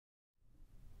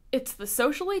It's the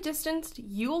socially distanced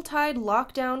Yuletide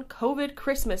lockdown COVID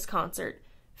Christmas concert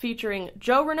featuring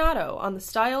Joe Rinaudo on the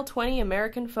Style 20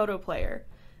 American Fotoplayer.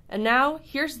 And now,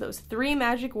 here's those 3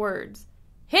 magic words.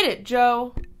 Hit it,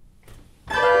 Joe!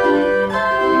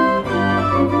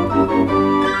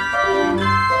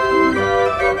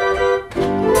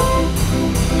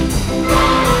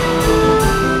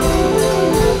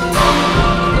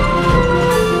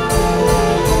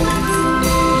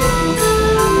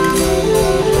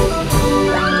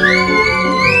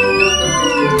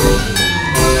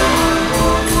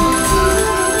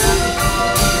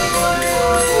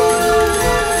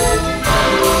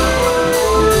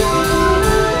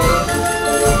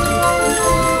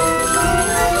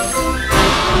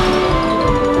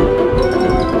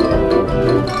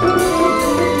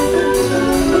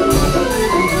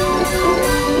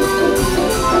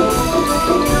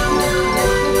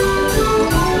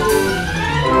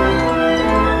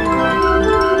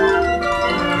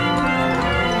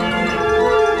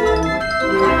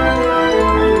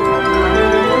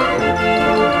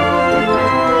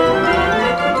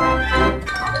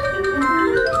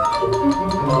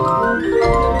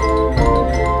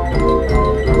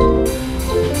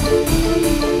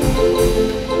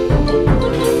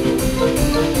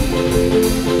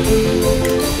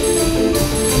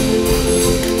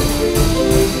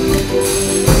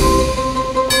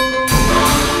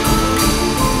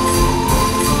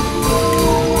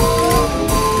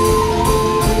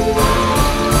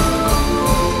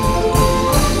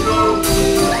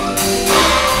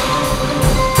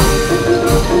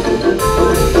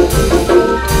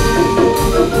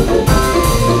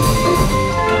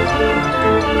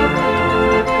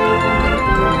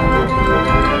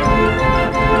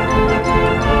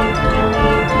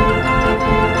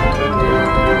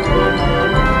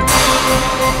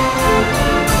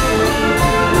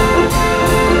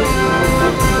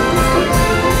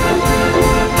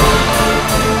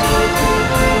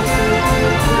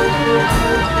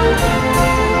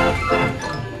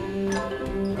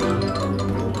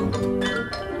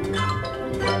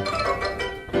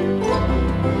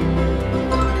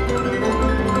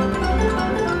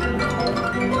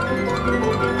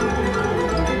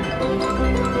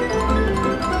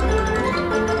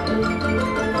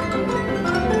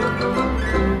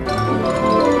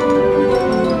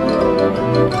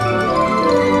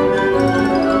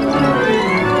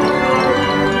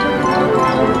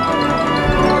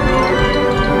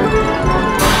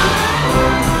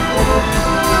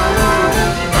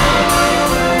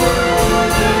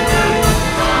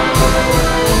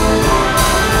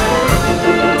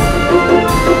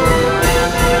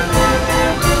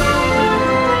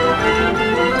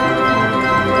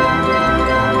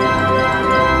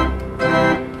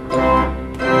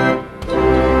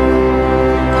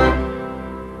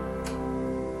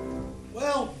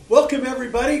 Welcome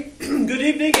everybody, good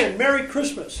evening and Merry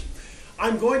Christmas.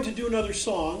 I'm going to do another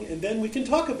song and then we can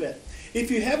talk a bit.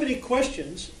 If you have any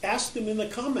questions, ask them in the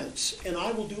comments and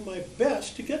I will do my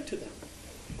best to get to them.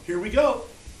 Here we go.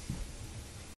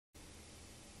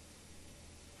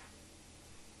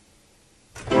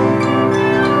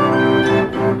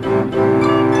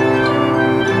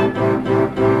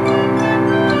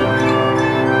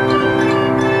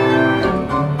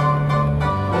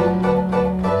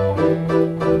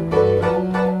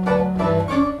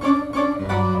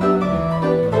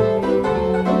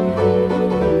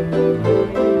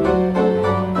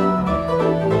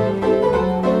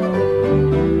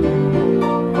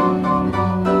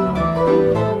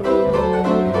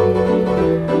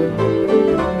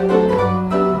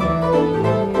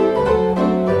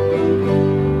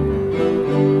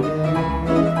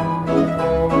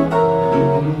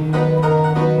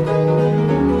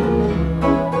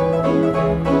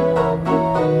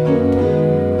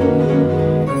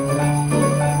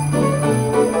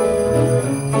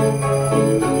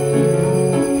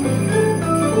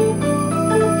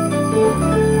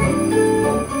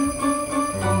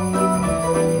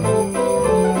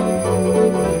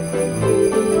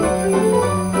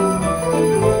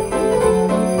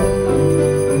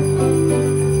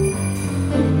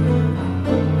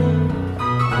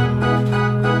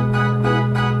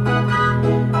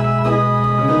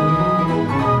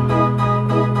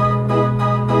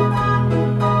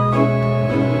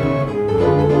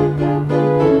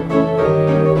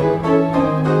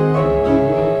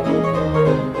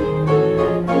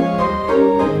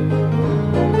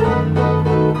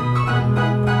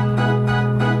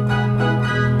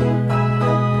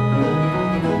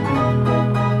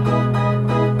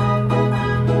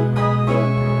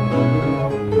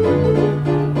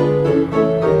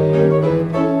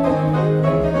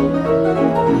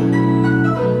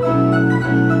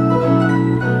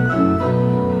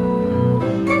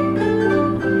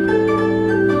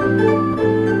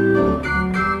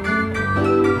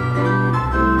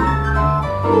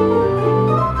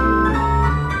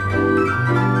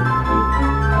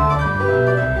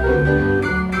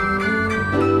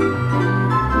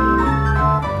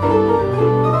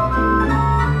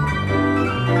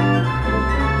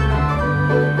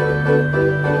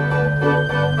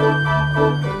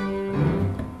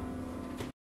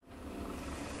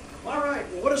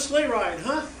 sleigh ride,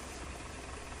 huh?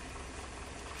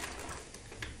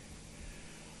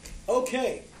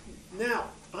 Okay, now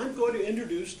I'm going to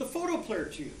introduce the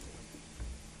Fotoplayer to you.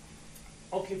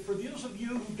 Okay, for those of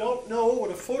you who don't know what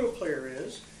a Fotoplayer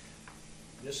is,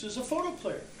 this is a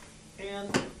Fotoplayer. And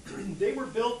they were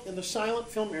built in the silent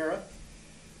film era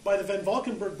by the Van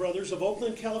Valkenburg brothers of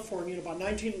Oakland, California in about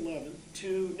 1911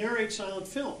 to narrate silent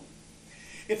film.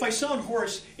 If I sound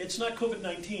hoarse, it's not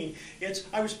COVID-19.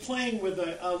 I was playing with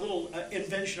a little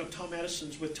invention of Tom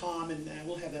Edison's with Tom, and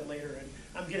we'll have that later. And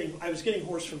I was getting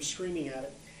hoarse from screaming at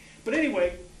it. But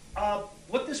anyway,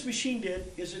 what this machine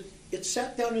did is it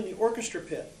sat down in the orchestra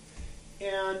pit,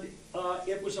 and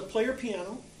it was a player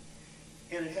piano,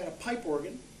 and it had a pipe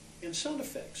organ and sound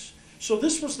effects. So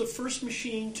this was the first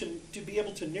machine to be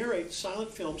able to narrate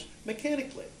silent films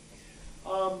mechanically.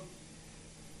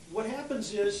 What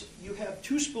happens is you have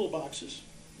two spool boxes.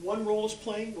 One roll is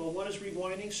playing while one is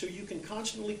rewinding, so you can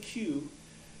constantly cue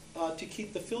to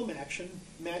keep the film action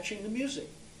matching the music.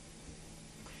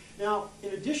 Now,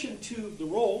 in addition to the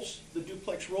rolls, the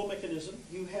duplex roll mechanism,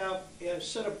 you have a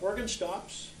set of organ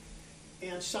stops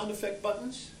and sound effect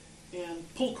buttons and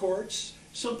pull cords.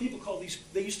 Some people call these,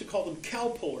 they used to call them cow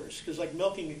pullers, because like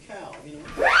milking a cow, you know.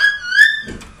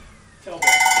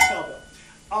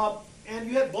 Cowbell. And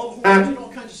you had bulb horns and all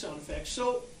kinds of sound effects.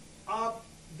 So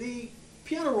the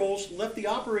piano rolls left the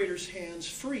operator's hands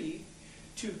free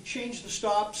to change the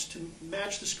stops to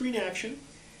match the screen action,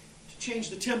 to change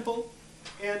the tempo,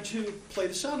 and to play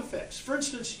the sound effects. For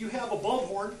instance, you have a bulb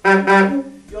horn.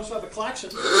 You also have a klaxon.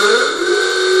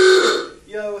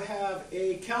 You have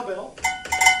a cowbell.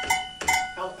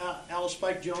 Alice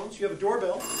Spike Jones. You have a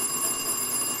doorbell.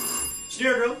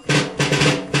 Snare drum.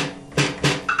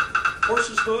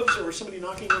 Horse's hooves, or somebody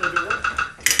knocking on a door.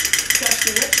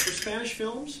 Castanets for Spanish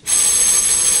films.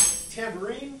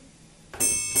 Tambourine.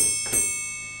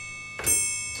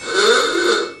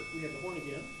 We have the horn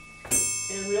again.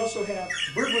 And we also have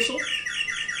bird whistle.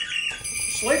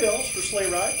 Sleigh bells for sleigh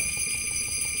ride.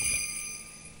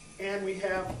 And we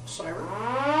have siren.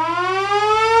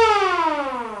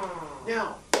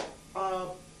 Now,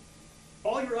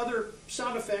 all your other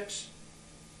sound effects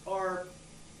are,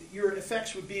 your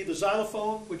effects would be the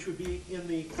xylophone, which would be in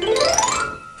the,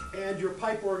 and your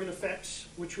pipe organ effects,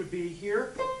 which would be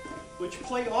here, which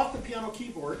play off the piano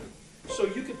keyboard. So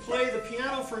you could play the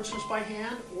piano, for instance, by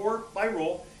hand or by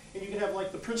roll, and you could have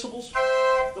like the principals,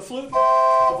 the flute,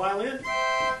 the violin,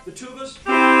 the tubas,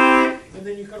 and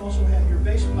then you can also have your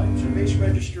bass pipes, your bass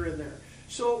register in there.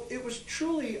 So it was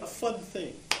truly a fun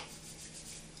thing.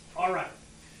 All right.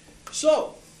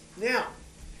 So now,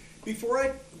 before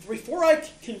I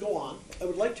can go on, I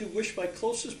would like to wish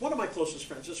one of my closest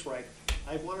friends. That's right.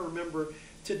 I want to remember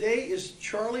today is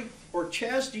Charlie or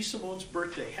Chaz DeSimone's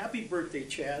birthday. Happy birthday,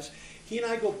 Chaz! He and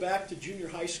I go back to junior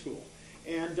high school,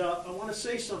 and I want to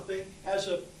say something as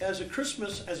a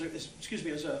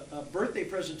birthday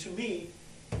present to me.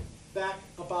 Back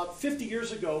about 50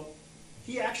 years ago,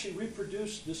 he actually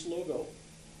reproduced this logo.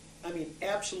 I mean,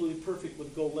 absolutely perfect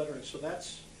with gold lettering. So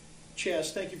that's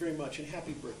Chaz. Thank you very much, and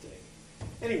happy birthday.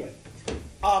 Anyway,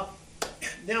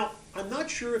 now I'm not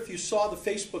sure if you saw the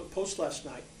Facebook post last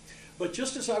night, but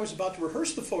just as I was about to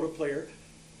rehearse the Fotoplayer,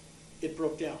 it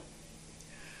broke down.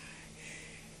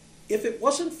 If it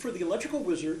wasn't for the electrical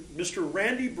wizard, Mr.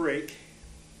 Randy Brake,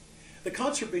 the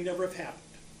concert may never have happened.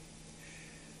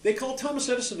 They call Thomas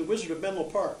Edison the Wizard of Menlo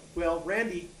Park. Well,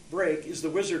 Randy Brake is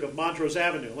the Wizard of Montrose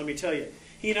Avenue, let me tell you.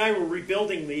 He and I were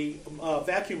rebuilding the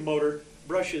vacuum motor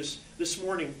brushes this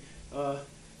morning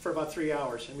for about 3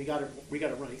 hours, and we got it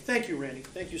running. Thank you, Randy.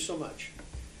 Thank you so much.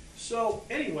 So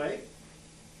anyway,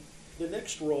 the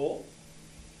next roll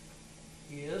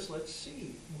is, let's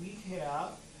see, we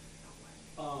have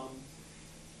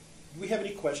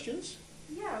any questions?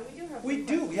 Yeah, we do have. We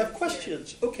do. We have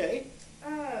questions. Okay.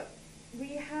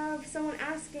 We have someone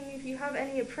asking if you have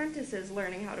any apprentices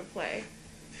learning how to play.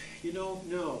 You know,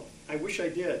 no. I wish I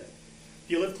did.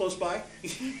 Do you live close by?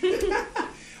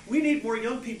 We need more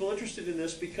young people interested in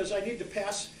this because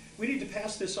we need to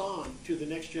pass this on to the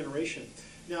next generation.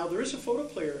 Now, there is a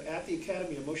Fotoplayer at the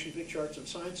Academy of Motion Picture Arts and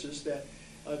Sciences that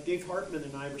Dave Hartman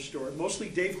and I restored. Mostly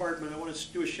Dave Hartman. I want to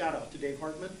do a shout out to Dave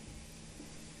Hartman.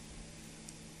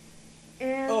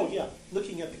 And oh, yeah,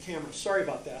 looking at the camera. Sorry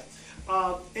about that.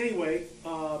 Anyway,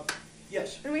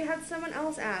 yes. And we had someone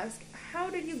else ask, how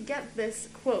did you get this,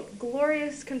 quote,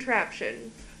 glorious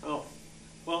contraption? Oh,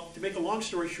 well, to make a long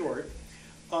story short,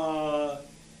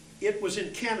 it was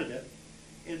in Canada,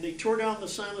 and they tore down the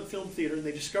silent film theater, and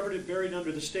they discovered it buried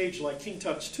under the stage like King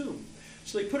Tut's tomb.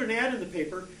 So they put an ad in the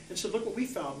paper and said, look what we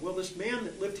found. Well, this man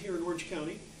that lived here in Orange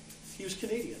County, he was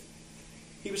Canadian.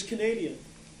 He was Canadian.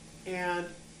 And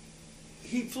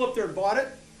he flew up there and bought it,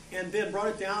 and then brought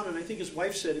it down, and I think his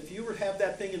wife said, if you ever have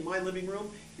that thing in my living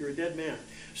room, you're a dead man.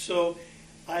 So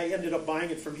I ended up buying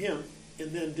it from him,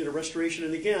 and then did a restoration.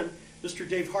 And again, Mr.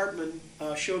 Dave Hartman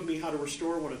showed me how to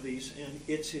restore one of these, and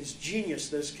it's his genius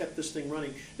that has kept this thing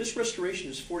running. This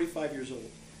restoration is 45 years old.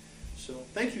 So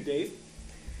thank you, Dave.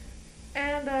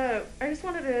 And I just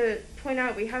wanted to point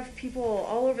out we have people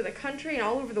all over the country and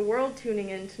all over the world tuning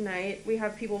in tonight. We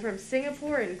have people from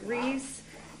Singapore and Greece,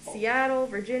 Seattle,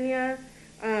 Virginia.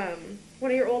 One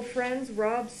of your old friends,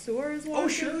 Rob Sewer, is watching. Oh,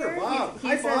 sure, here. Bob. He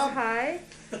Hi, says Bob. hi.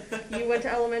 You went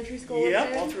to elementary school with Yep,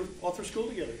 him. all through school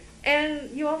together. And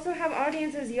you also have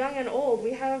audiences young and old.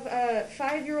 We have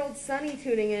 5-year-old Sonny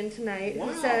tuning in tonight Wow.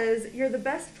 who says, "You're the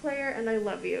best player and I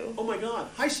love you." Oh my God.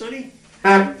 Hi, Sonny.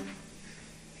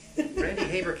 Randy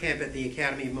Haberkamp at the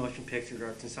Academy of Motion Picture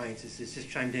Arts and Sciences has just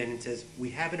chimed in and says,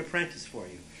 we have an apprentice for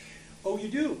you. Oh, you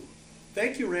do?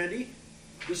 Thank you, Randy.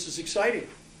 This is exciting.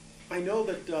 I know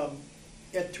that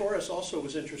Ed Torres also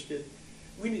was interested.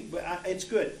 It's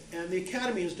good. And the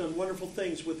Academy has done wonderful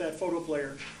things with that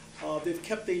photoplayer. They've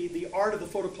kept the art of the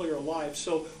photoplayer alive.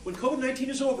 So when COVID-19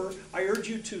 is over, I urge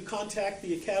you to contact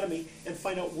the Academy and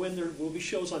find out when there will be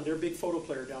shows on their big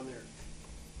photoplayer down there.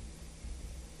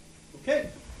 Okay,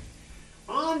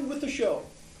 on with the show.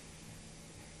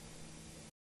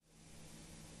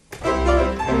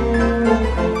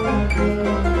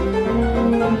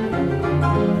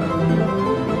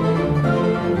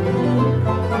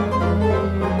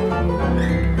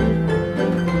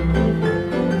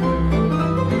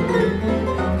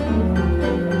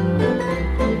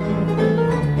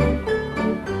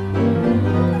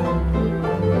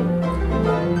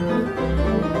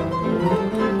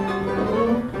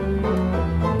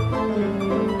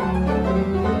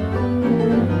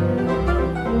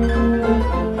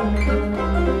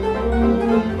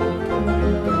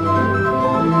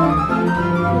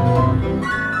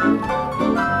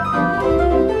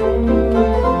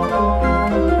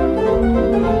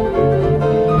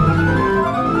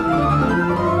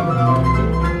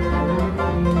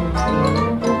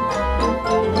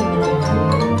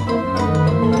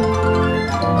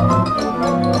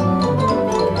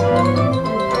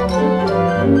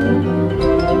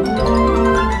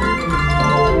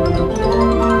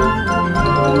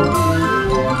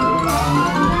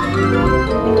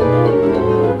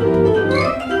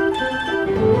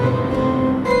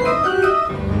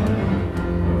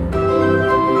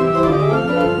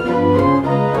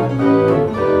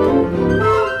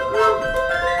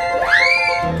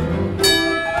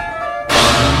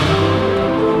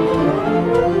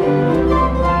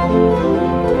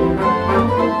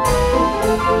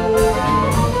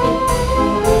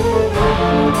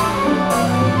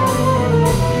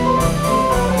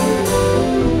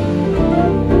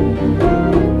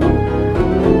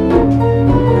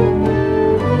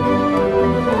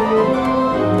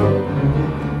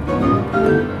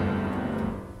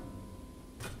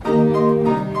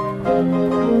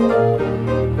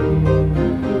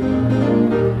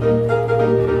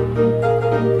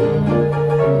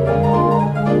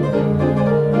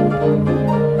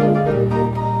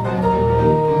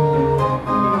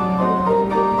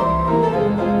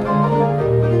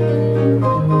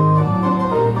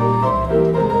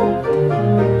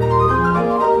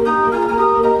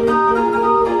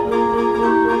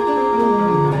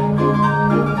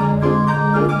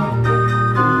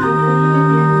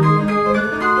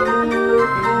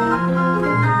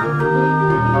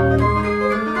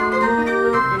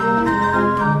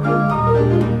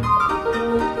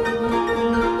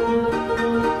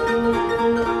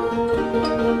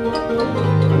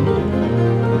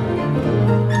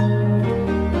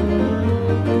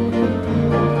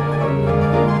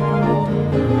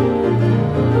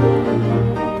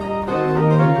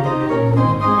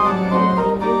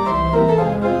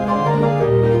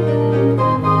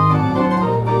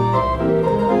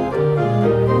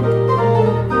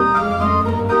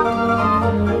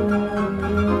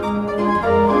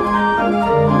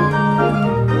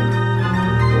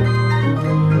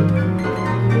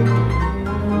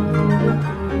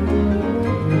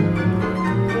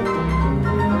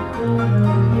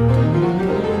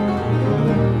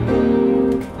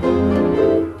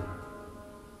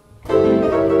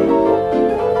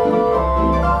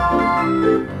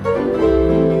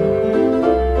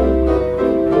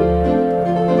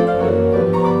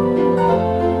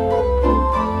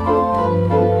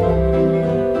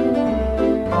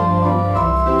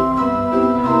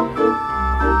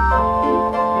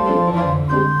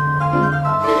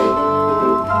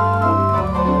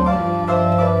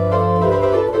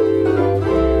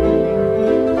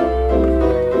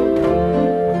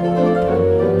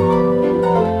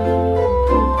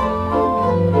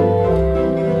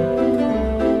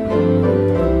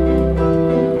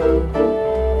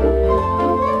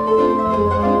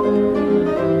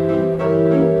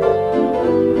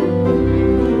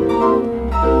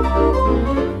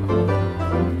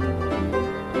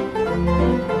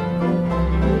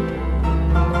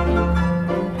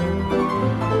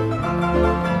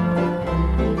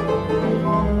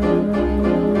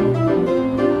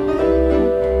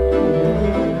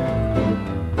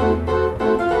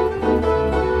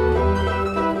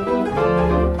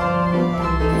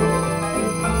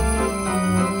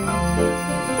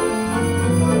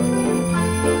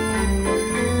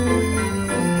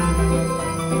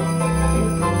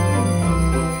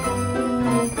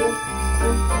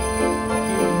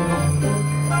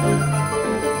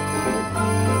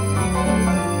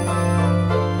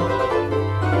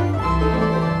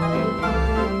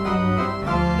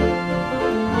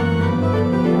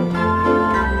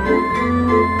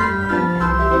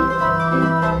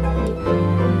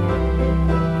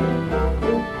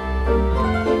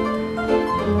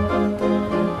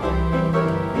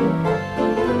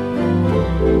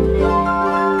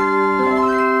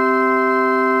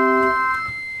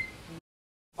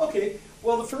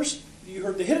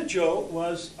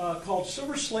 was called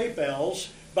Silver Sleigh Bells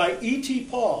by E.T.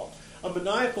 Paul, a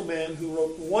maniacal man who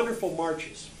wrote wonderful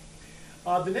marches.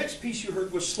 The next piece you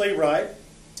heard was Sleigh Ride.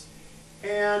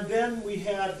 And then we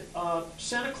had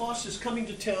Santa Claus is Coming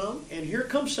to Town, and Here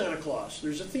Comes Santa Claus.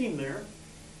 There's a theme there.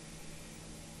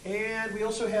 And we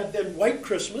also had then White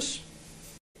Christmas.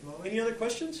 Any other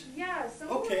questions? Yeah,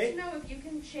 someone wants to know if you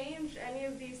can change any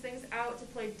of these things out to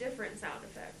play different sound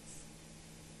effects.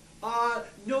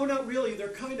 No, not really. They're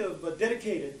kind of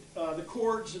dedicated. The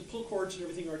chords and pull chords and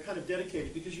everything are kind of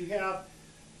dedicated because you have,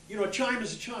 you know, a chime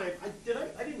is a chime. I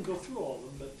didn't go through all of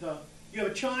them, but you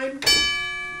have a chime,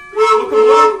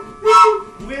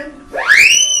 locomotive, wind,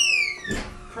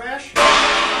 crash,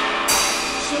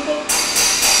 cymbal,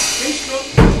 bass drum,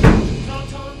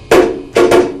 tom-tom,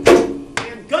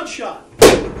 and gunshot.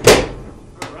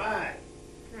 All right.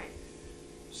 Right.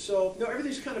 So, no,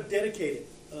 everything's kind of dedicated.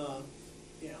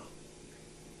 Yeah.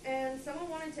 And someone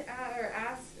wanted to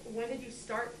ask, when did you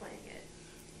start playing it?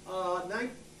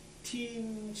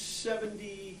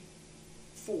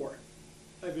 1974.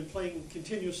 I've been playing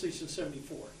continuously since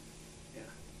 '74. Yeah.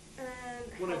 And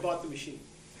When I bought the machine.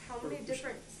 how many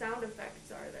different sound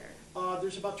effects are there?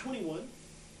 There's about 21.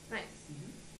 Nice.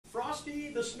 Frosty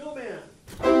the Snowman.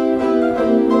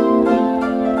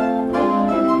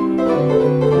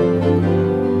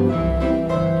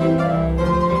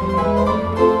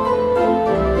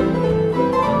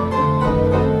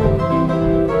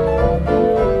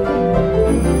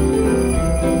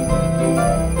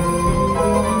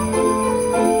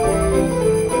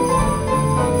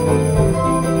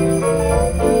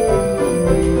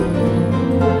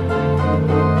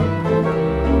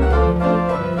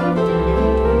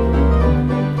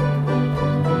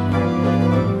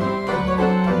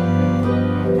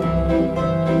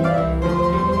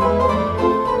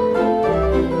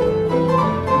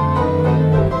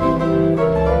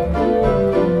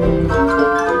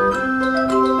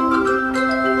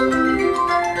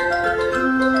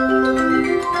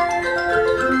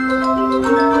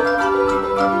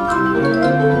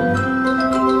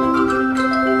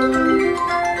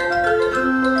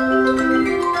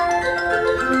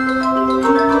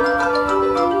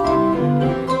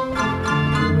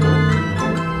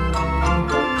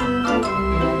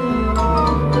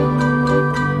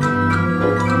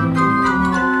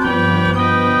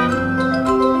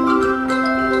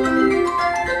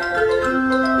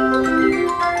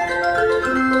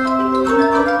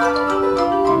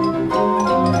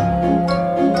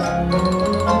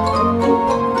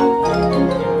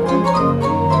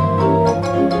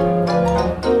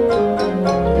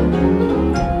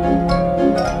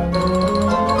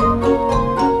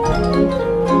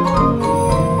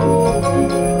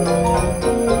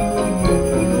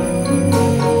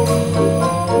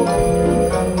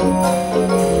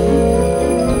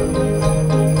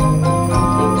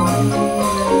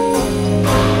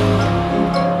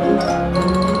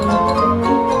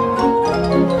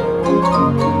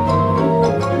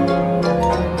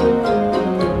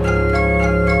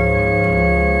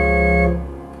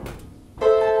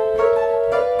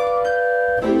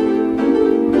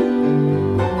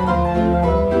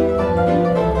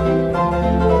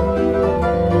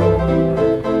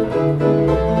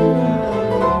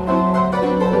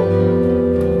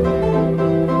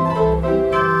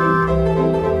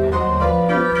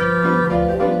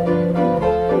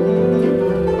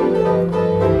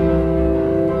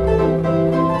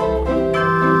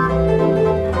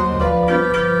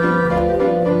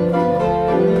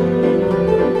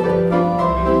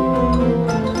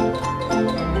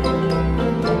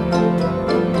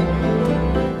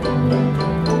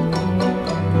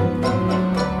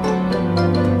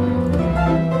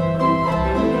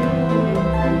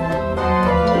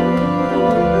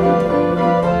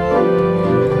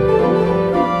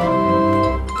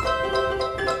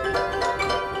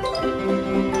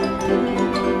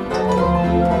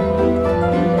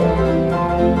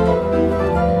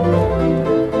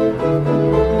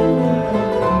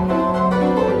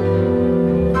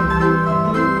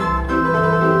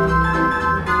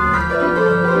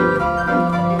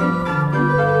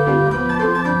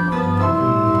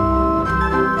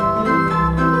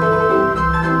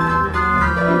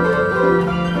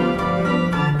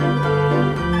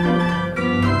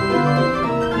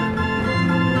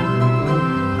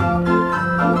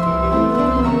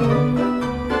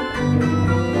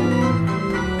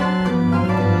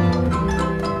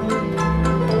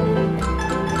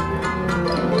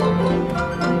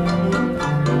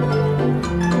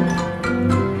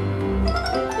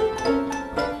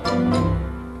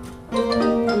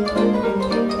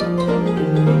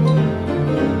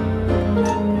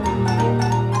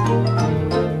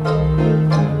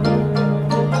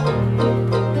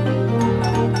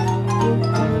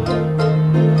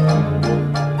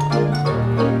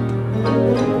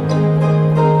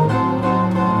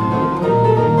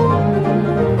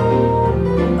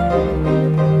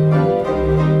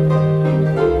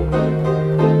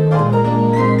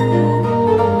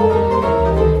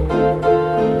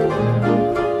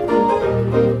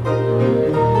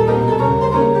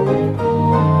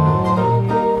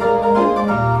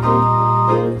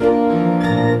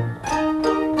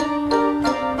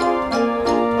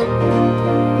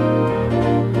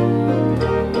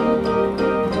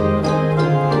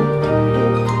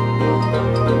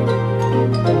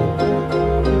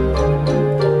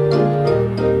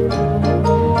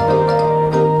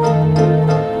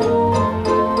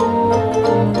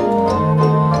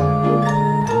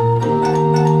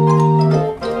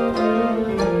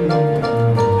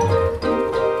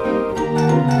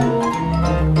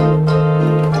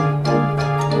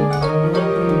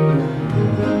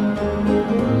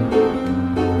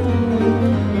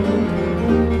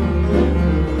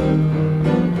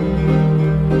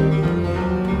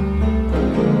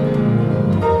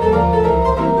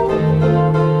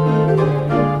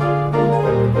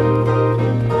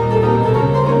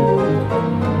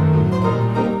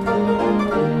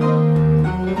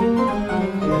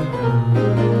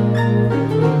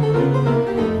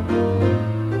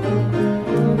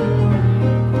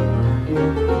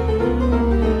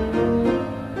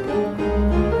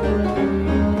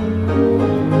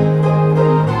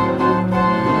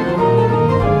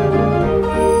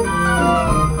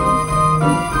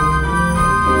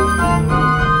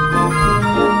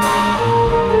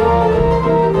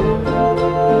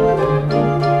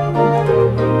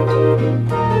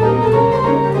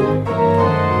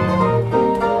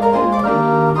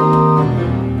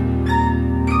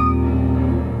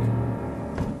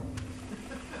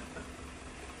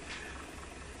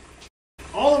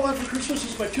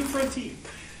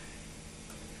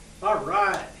 All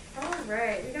right. All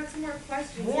right, we got some more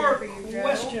questions More here for you, Joe.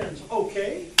 questions.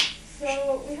 Okay.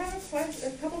 So we have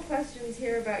a couple questions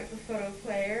here about the photo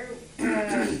player.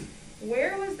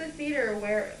 Where was the theater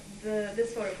where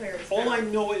this photo player was All found? I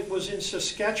know, it was in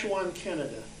Saskatchewan,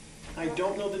 Canada. I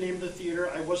don't know the name of the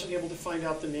theater. I wasn't able to find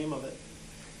out the name of it.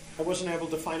 I wasn't able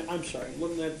to find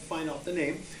out the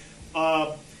name.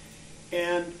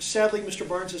 And sadly, Mr.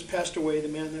 Barnes has passed away, the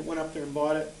man that went up there and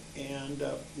bought it. And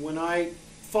when I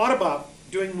thought about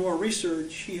doing more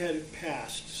research, he had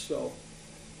passed. So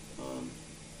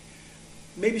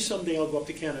maybe someday I'll go up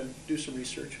to Canada and do some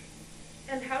research.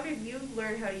 And how did you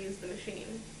learn how to use the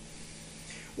machine?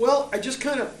 Well, I just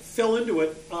kind of fell into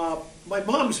it. My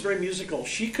mom's very musical.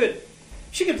 She could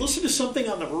listen to something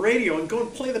on the radio and go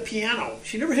and play the piano.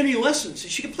 She never had any lessons.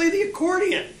 She could play the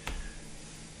accordion.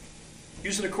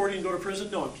 Use an accordion, go to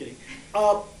prison? No, I'm kidding.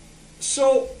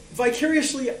 So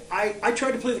vicariously, I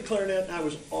tried to play the clarinet, and I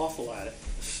was awful at it.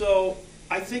 So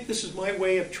I think this is my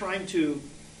way of trying to,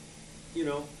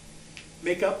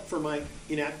 make up for my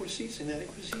inadequacies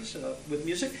with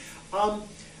music.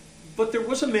 But there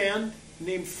was a man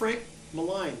named Frank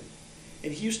Malign,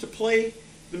 and he used to play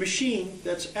the machine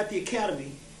that's at the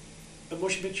Academy of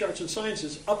Motion Picture Arts and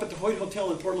Sciences up at the Hoyt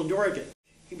Hotel in Portland, Oregon.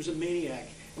 He was a maniac.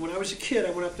 And when I was a kid,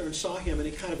 I went up there and saw him, and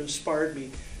it kind of inspired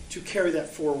me to carry that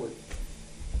forward.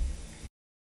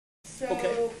 So,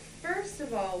 Okay. First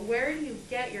of all, where do you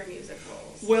get your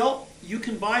musicals? Well, you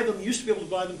can buy them. You used to be able to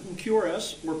buy them from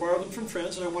QRS or borrow them from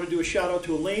friends. And I want to do a shout out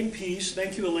to Elaine Peace.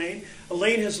 Thank you, Elaine.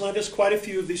 Elaine has lent us quite a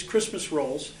few of these Christmas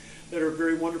rolls that are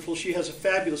very wonderful. She has a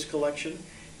fabulous collection.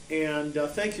 And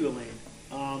thank you, Elaine.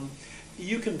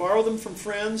 You can borrow them from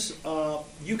friends.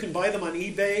 You can buy them on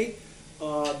eBay.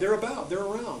 They're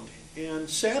around. And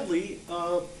sadly,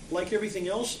 like everything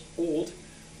else old,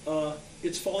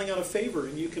 it's falling out of favor,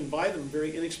 and you can buy them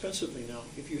very inexpensively now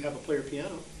if you have a player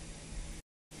piano.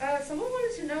 Someone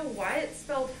wanted to know why it's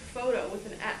spelled photo with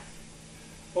an F.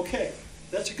 Okay,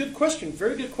 that's a good question,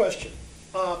 very good question.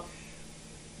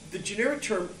 The generic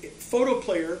term photo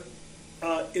player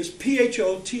is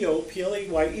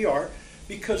P-H-O-T-O-P-L-A-Y-E-R,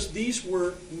 because these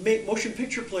were motion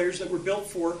picture players that were built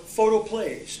for photo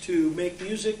plays, to make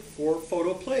music for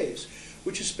photo plays,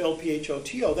 which is spelled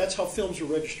P-H-O-T-O. That's how films are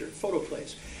registered, photo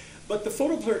plays. But the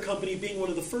Fotoplayer company, being one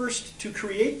of the first to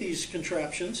create these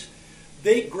contraptions,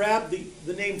 they grabbed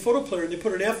the name Fotoplayer and they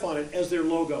put an F on it as their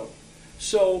logo.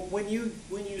 So when you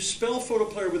spell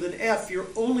Fotoplayer with an F, you're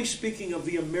only speaking of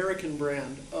the American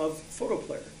brand of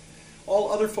Fotoplayer. All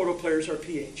other Fotoplayers are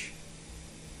PH.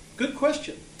 Good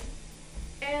question.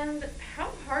 And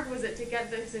how hard was it to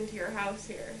get this into your house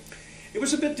here? It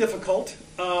was a bit difficult.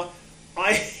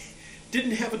 I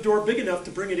didn't have a door big enough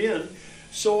to bring it in,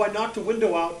 so I knocked a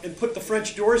window out and put the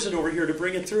French doors in over here to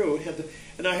bring it through.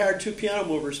 And I hired 2 piano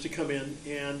movers to come in,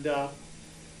 and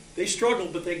they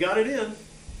struggled, but they got it in.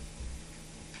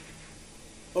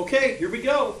 Okay, here we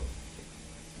go.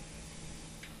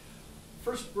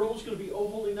 First roll is going to be Oh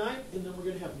Holy Night, and then we're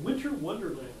going to have Winter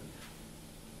Wonderland.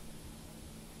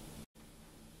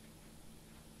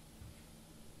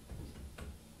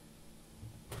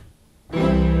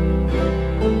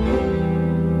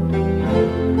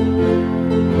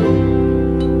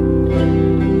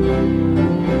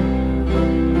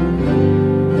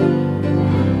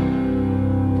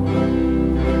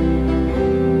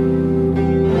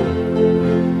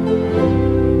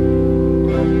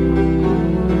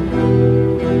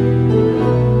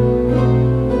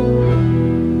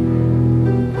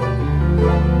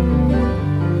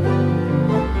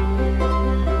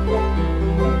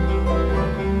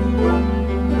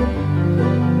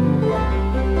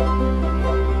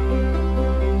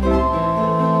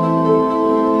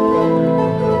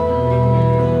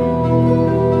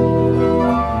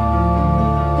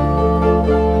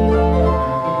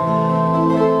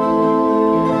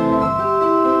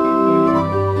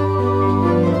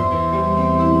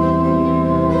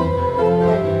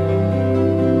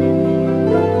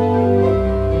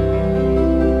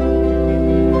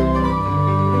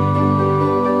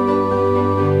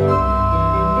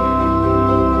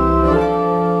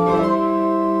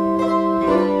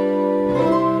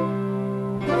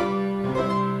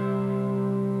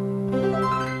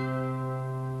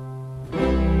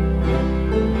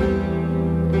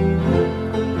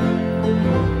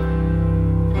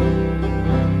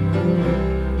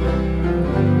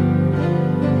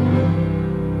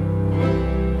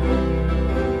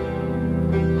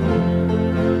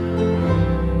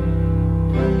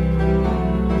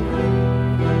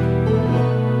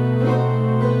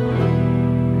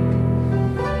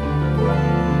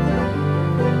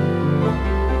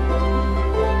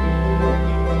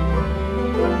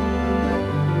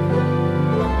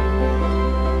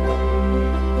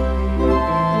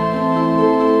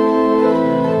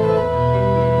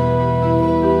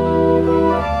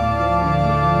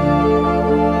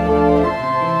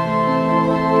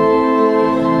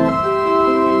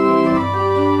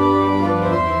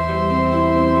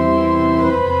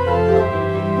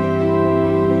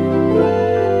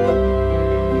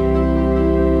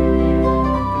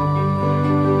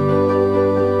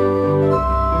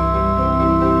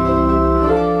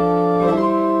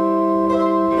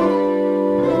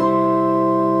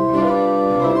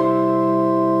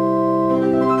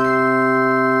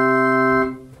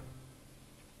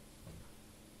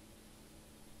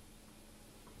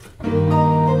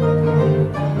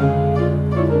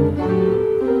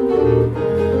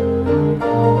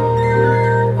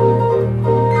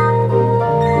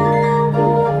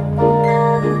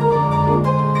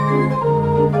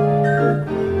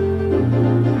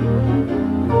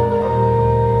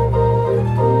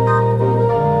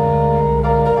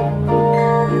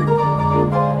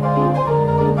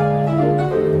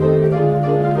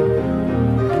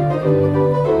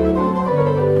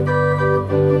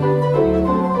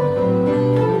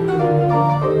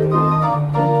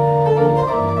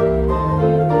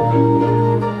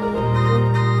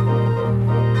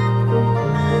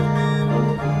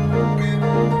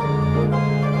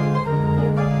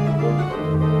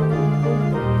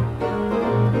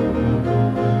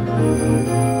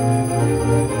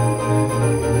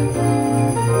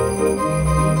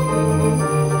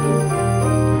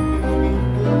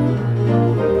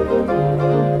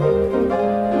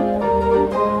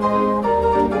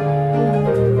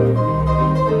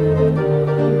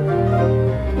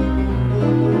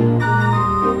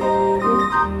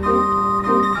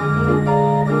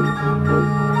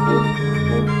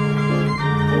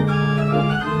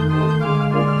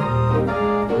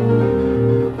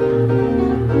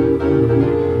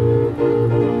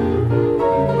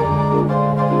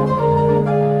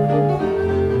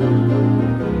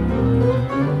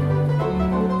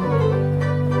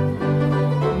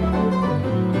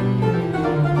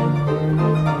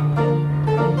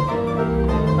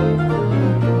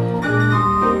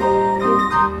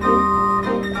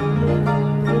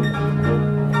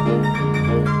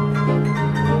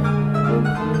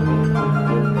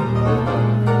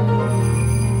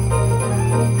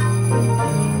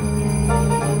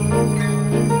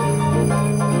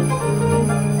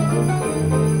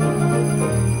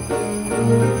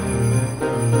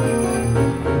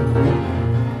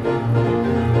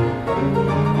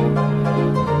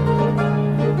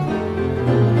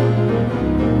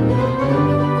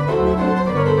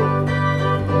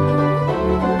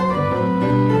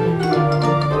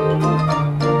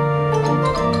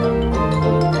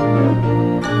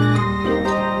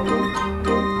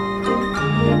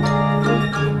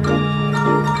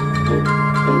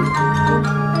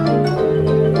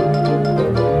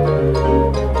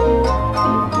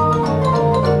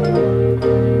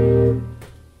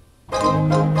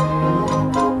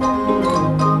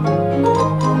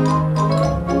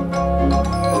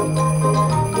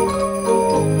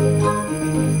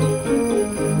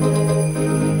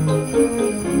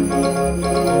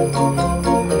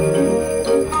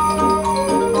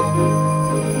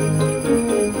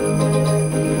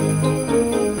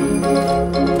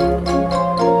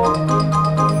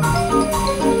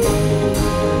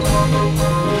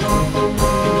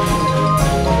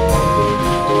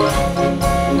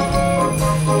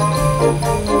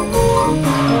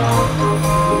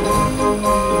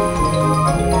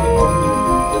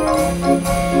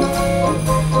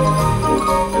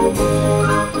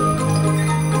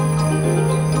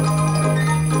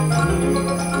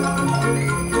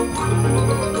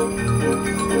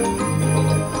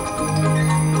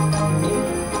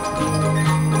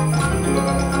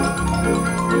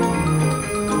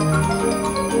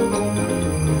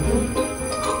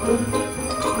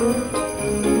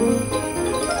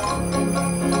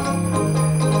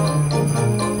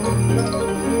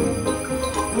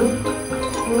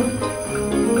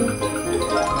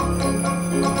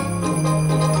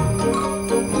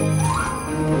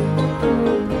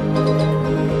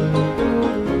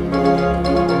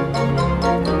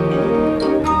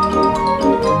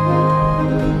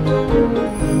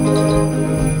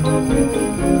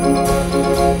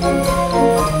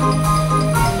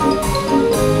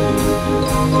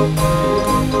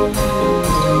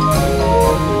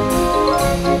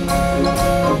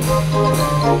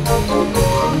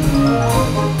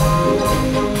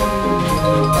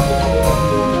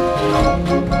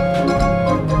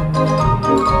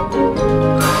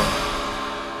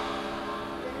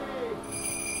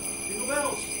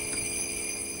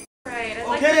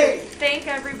 like Okay. to thank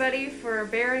everybody for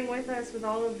bearing with us with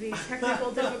all of these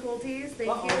technical difficulties.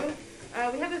 Thank you.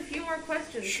 We have a few more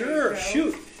questions. Sure,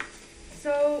 shoot.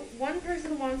 So one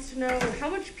person wants to know how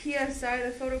much PSI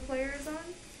the photo player is on?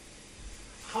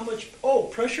 How much, oh,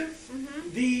 pressure?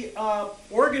 Mm-hmm. The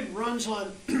organ runs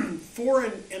on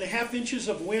 4.5 inches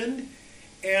of wind,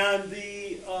 and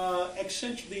the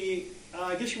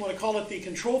I guess you want to call it the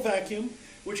control vacuum,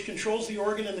 which controls the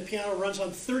organ and the piano, runs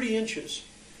on 30 inches,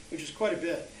 which is quite a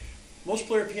bit. Most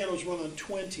player pianos run on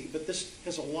 20, but this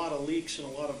has a lot of leaks and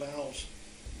a lot of valves.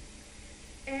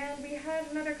 And we had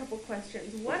another couple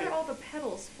questions. What are all the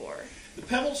pedals for? The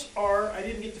pedals are, I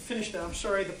didn't get to finish that, I'm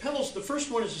sorry. The pedals, the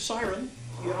first one is a siren.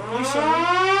 You have a police siren.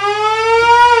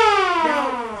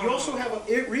 Now, you also have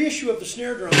a reissue of the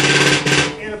snare drum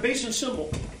and a bass and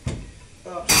cymbal.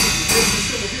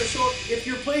 Here. So if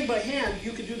you're playing by hand,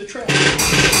 you can do the track with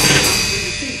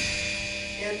your feet.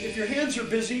 And if your hands are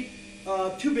busy,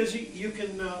 too busy, you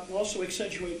can also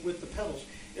accentuate with the pedals.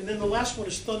 And then the last one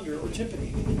is thunder or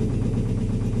timpani.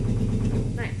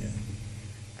 Nice.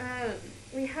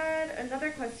 We had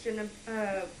another question of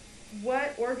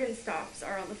what organ stops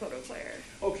are on the photo player?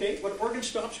 Okay, what organ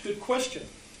stops? Good question.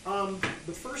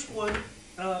 The first one,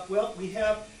 well, we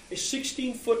have a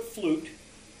 16-foot flute,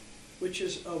 which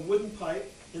is a wooden pipe,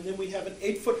 and then we have an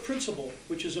 8-foot principal,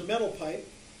 which is a metal pipe,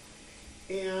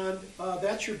 and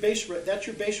that's your bass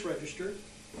register.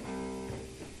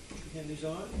 Hand these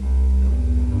on.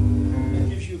 That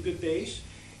gives you a good bass.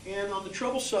 And on the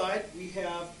treble side, we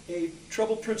have a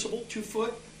treble principal,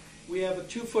 2-foot. We have a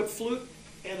 2-foot flute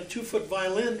and a 2-foot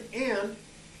violin. And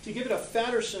to give it a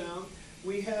fatter sound,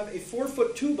 we have a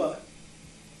 4-foot tuba,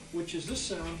 which is this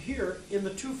sound here, in the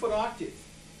 2-foot octave.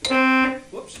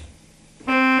 Whoops.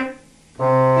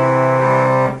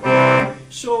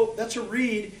 So that's a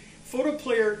reed.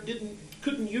 Fotoplayer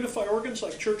couldn't unify organs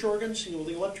like church organs, you know,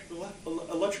 the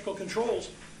electrical controls.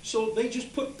 So they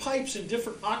just put pipes in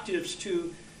different octaves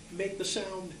to make the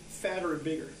sound fatter and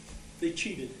bigger. They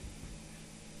cheated.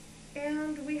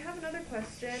 And we have another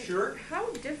question. Sure. How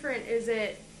different is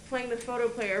it playing the photo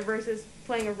player versus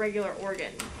playing a regular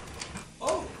organ?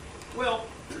 Oh, well,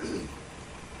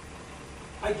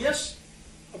 I guess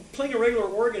playing a regular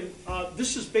organ,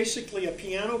 this is basically a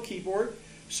piano keyboard.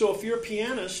 So if you're a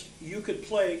pianist, you could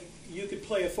play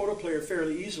a photo player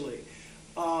fairly easily.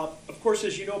 Of course,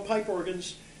 as you know, pipe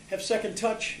organs have second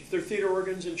touch. Their theater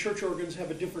organs and church organs have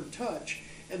a different touch,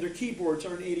 and their keyboards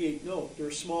aren't 88 note. They're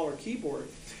a smaller keyboard.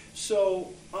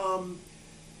 So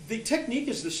the technique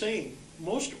is the same.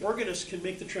 Most organists can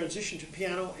make the transition to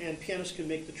piano, and pianists can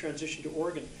make the transition to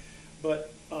organ,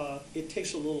 but it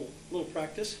takes a little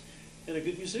practice and a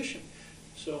good musician.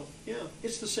 So yeah,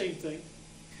 it's the same thing.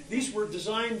 These were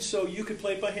designed so you could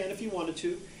play it by hand if you wanted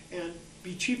to, and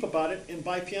be cheap about it and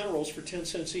buy piano rolls for 10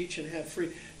 cents each and have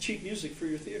free cheap music for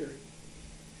your theater.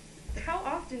 How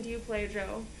often do you play,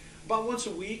 Joe? About once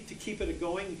a week to keep it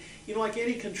going. You know, like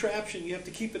any contraption, you have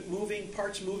to keep it moving,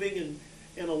 parts moving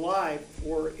and alive,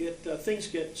 or things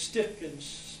get stiff and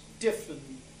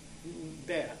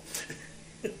bad.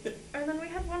 And then we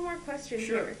have one more question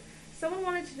Sure. here. Someone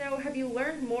wanted to know, have you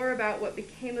learned more about what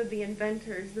became of the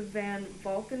inventors, the Van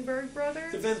Valkenburg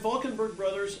brothers? The Van Valkenburg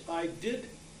brothers, I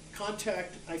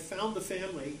found the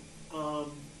family,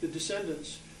 the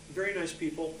descendants, very nice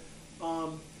people.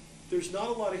 There's not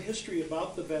a lot of history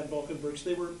about the Van Valkenburgs.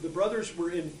 The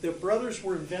brothers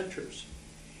were inventors,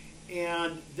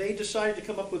 and they decided to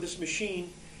come up with this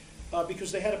machine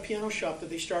because they had a piano shop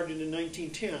that they started in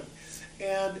 1910.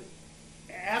 And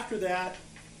after that,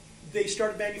 they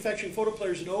started manufacturing photo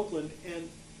players in Oakland, and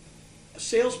a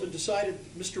salesman decided,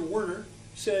 Mr. Werner,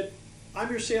 said, I'm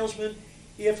your salesman.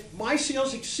 If my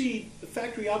sales exceed the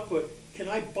factory output, can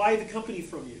I buy the company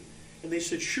from you? And they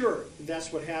said, sure. And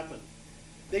that's what happened.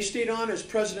 They stayed on as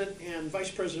president and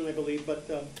vice president, I believe, but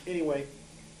anyway,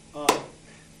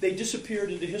 they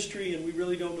disappeared into history, and we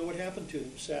really don't know what happened to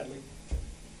them, sadly.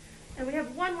 And we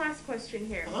have one last question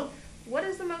here. What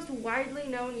is the most widely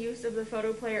known use of the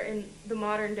photo player in the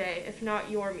modern day, if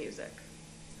not your music?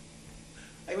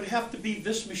 It would have to be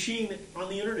this machine on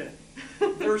the internet.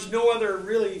 There's no other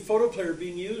really photo player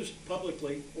being used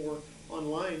publicly or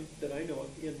online that I know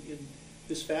of in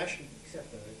this fashion.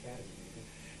 Except the Academy.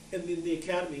 And in the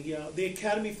Academy, yeah. The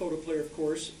Academy photo player, of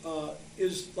course,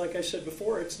 is, like I said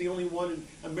before, it's the only one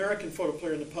American photo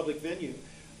player in the public venue.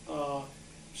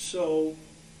 So,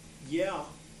 yeah,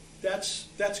 that's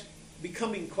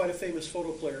becoming quite a famous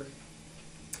photo player.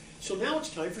 So now it's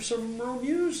time for some more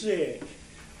music.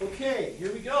 Okay,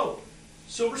 here we go.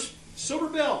 Silver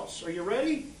Bells, are you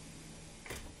ready?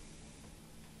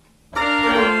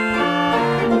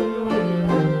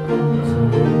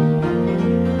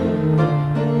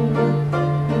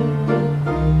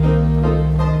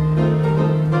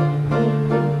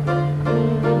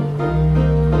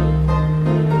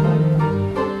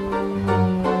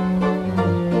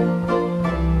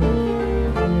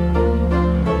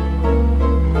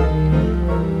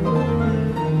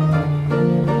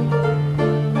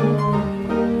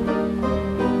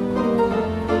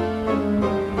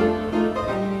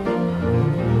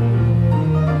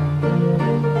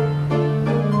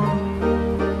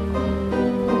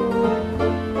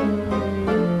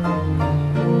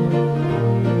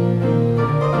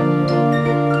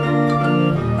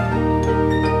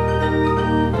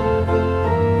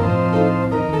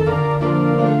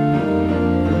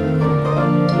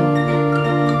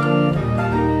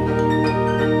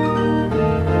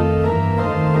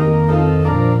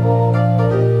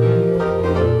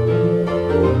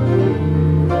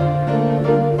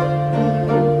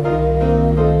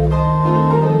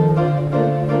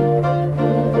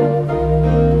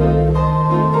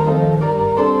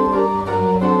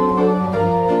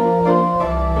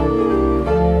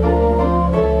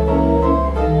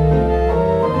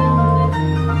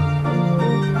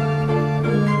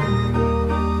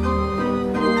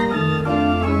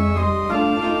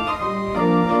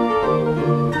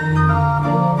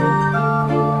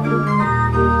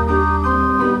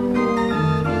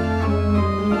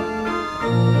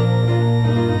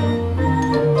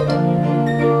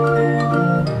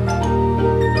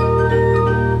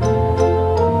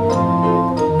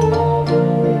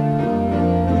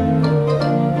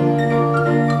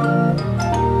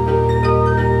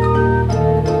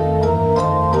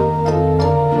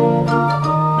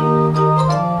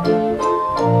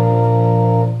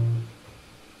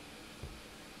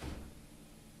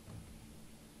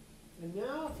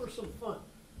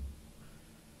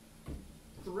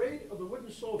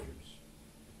 soldiers.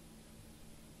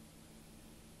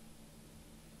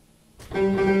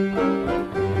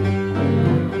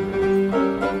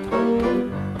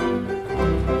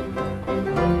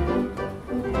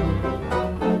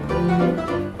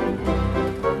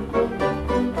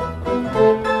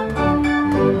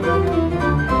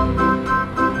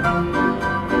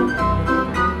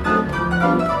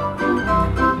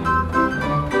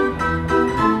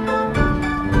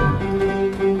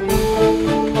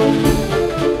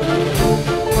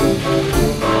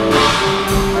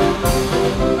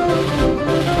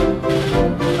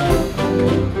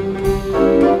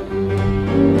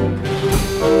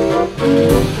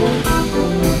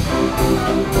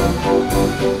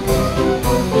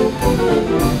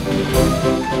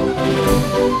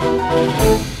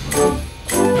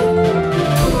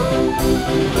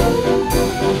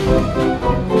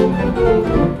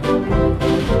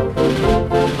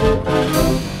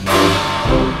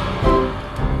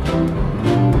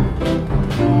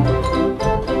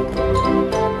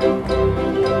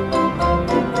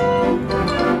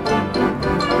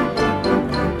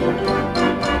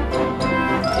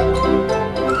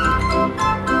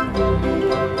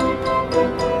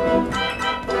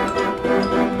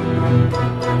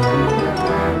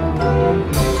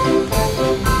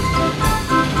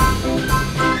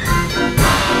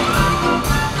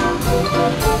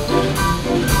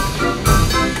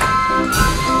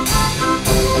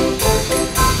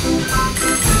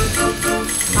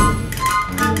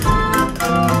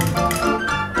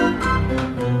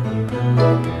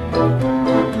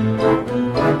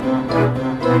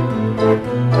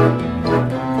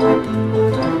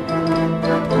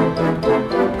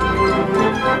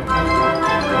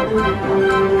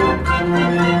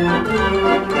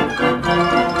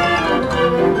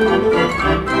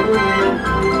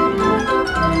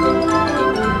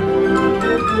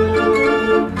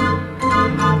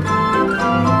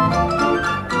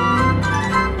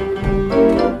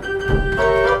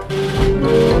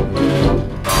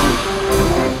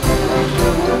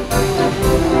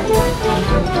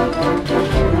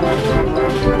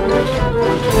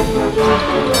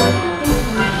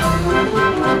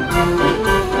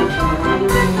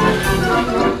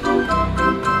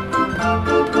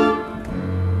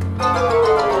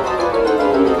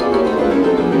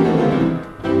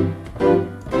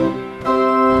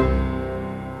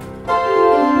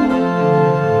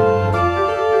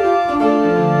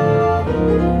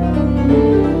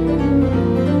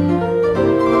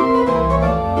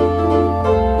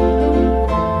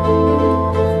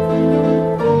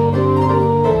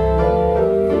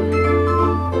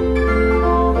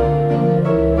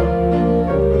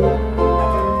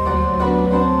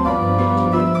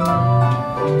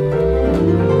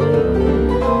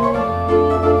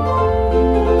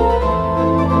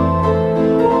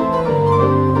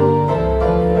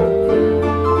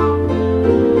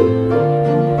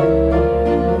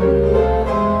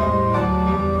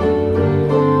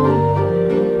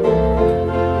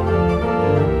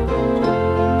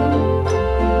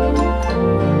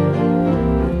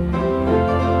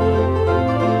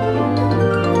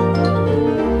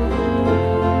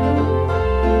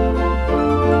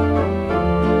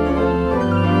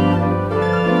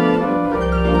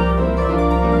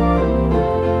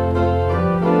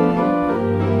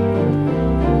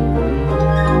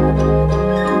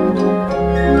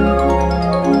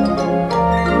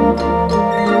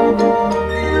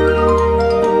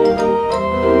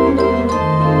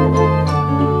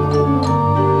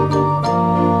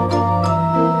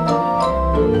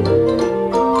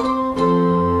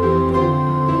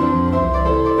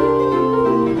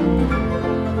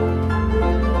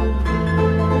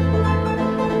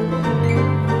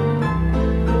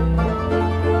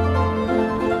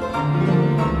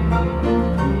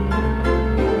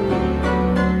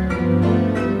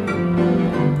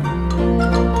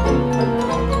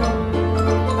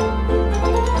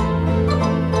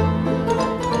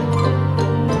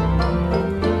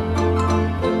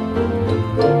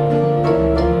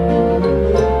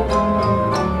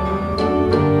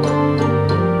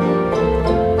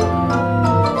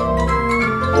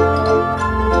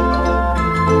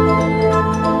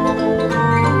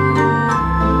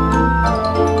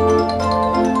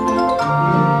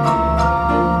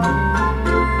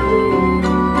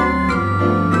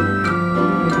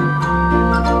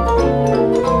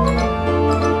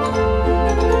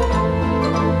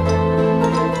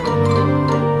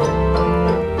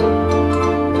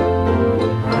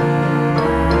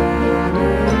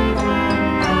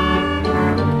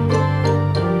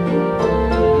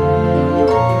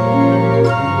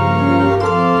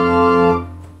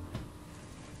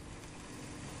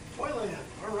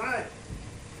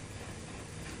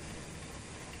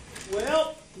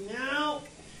 Well, now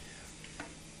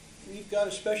we've got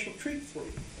a special treat for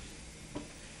you.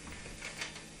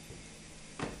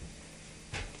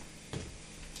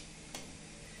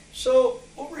 So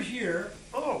over here,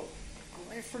 oh,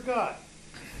 I forgot.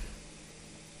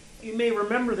 You may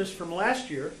remember this from last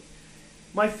year.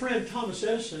 My friend Thomas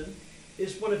Edison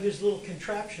is one of his little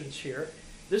contraptions here.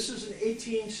 This is an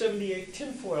 1878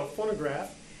 tinfoil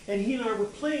phonograph, and he and I were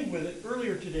playing with it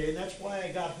earlier today, and that's why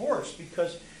I got hoarse,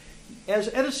 because as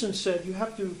Edison said, you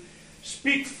have to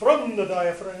speak from the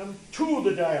diaphragm to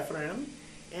the diaphragm,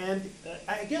 and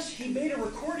I guess he made a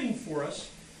recording for us.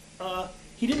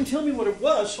 He didn't tell me what it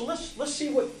was, so let's see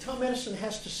what Tom Edison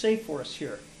has to say for us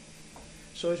here.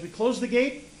 So as we close the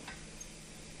gate,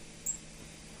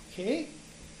 okay.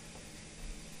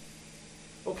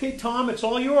 Okay, Tom, it's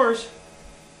all yours.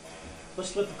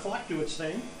 Let's let the clock do its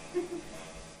thing.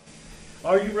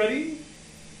 Are you ready?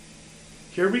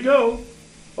 Here we go.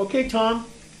 Okay, Tom.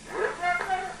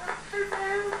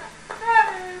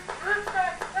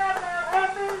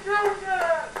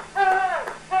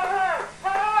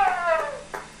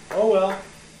 Oh, well.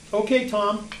 Okay,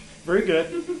 Tom. Very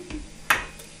good.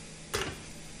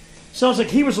 Sounds like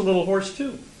he was a little hoarse,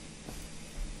 too.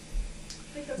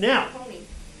 I think that's Now. a pony.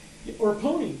 Or a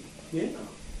pony. Yeah.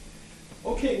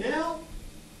 Okay, now,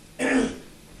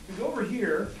 we go over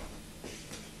here.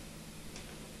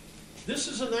 This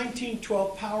is a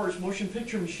 1912 Powers motion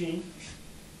picture machine,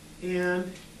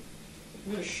 and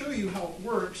I'm going to show you how it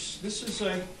works. This is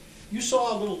you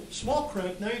saw a little small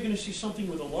crank, now you're going to see something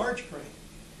with a large crank.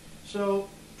 So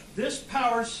this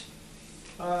Powers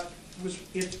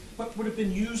it's what would have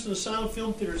been used in the silent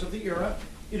film theaters of the era.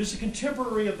 It is a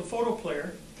contemporary of the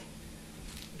Fotoplayer.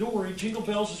 Don't worry, Jingle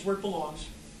Bells is where it belongs.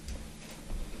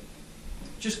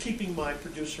 Just keeping my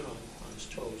producer on his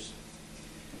toes.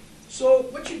 So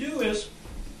what you do is,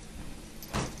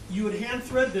 you would hand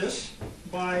thread this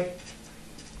by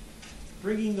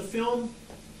bringing the film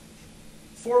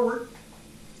forward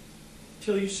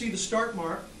till you see the start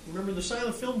mark. Remember, in the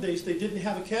silent film days, they didn't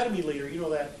have Academy leader, you know,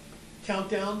 that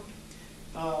countdown,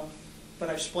 but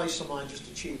I spliced them on just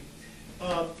to cheat.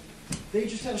 They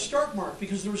just had a start mark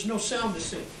because there was no sound to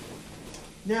sing.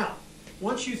 Now,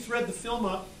 once you thread the film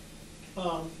up,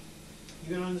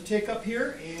 you're going to take up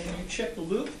here and you check the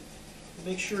loop,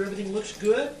 make sure everything looks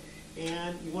good,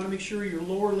 and you want to make sure your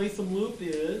lower Latham loop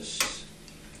is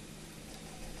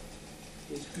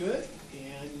good,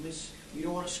 and this, you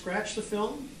don't want to scratch the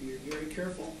film. You're very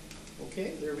careful.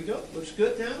 Okay, there we go. Looks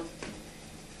good now.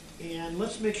 And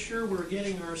let's make sure we're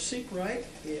getting our sync right.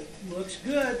 It looks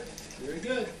good. Very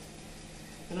good.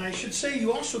 And I should say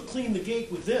you also clean the gate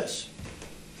with this.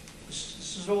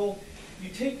 This is all, you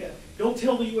take don't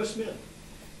tell the U.S. Mint.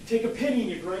 You take a penny and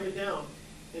you grind it down,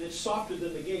 and it's softer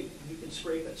than the gate. You can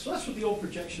scrape it. So that's what the old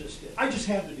projectionist did. I just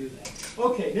had to do that.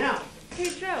 Okay, now. Hey,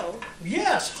 Joe.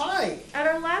 Yes, hi. At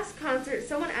our last concert,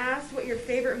 someone asked what your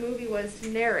favorite movie was to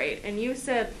narrate, and you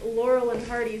said Laurel and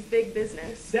Hardy's Big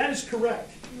Business. That is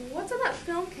correct. What's on that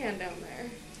film can down there?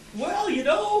 Well, you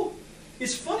know,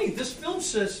 it's funny. This film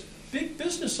says Big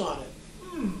Business on it.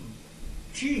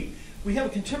 Gee, we have a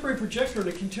contemporary projector and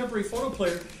a contemporary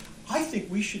photoplayer. I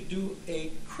think we should do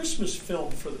a Christmas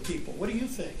film for the people. What do you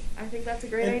think? I think that's a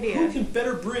great And idea. Who can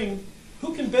better bring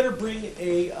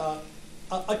a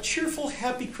cheerful,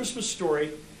 happy Christmas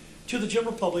story to the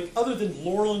general public other than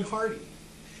Laurel and Hardy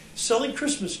selling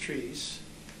Christmas trees,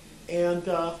 and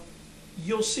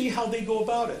you'll see how they go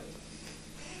about it.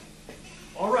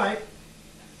 All right,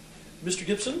 Mr.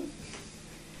 Gibson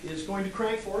is going to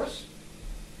crank for us,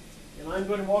 and I'm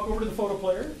going to walk over to the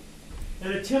photoplayer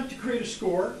and attempt to create a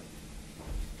score.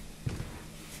 So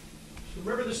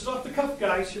remember, this is off the cuff,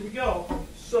 guys. Here we go.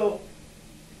 So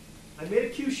I made a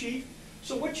cue sheet.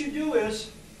 So what you do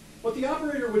is, what the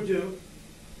operator would do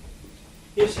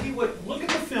is he would look at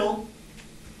the film,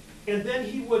 and then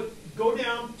he would go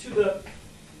down to the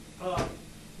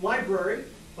library,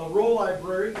 a roll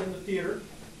library in the theater,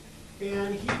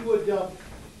 and he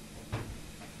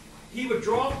would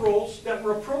draw up rolls that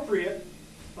were appropriate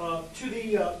to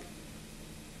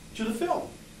the film.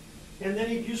 And then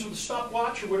he'd use it with a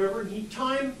stopwatch or whatever, and he'd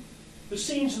time the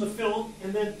scenes in the film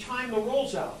and then time the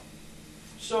rolls out.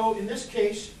 So in this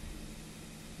case,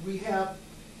 we're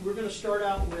going to start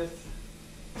out with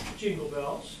Jingle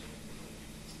Bells.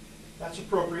 That's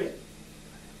appropriate.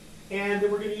 And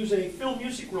then we're going to use a film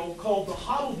music roll called the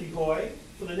Hobbledehoy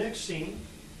for the next scene.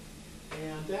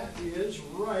 And that is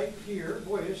right here.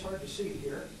 Boy, it's hard to see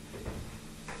here.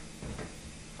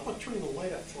 How about turning the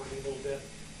light up for me a little bit?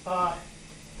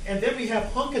 And then we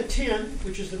have Hunk of Tin,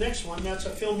 which is the next one. That's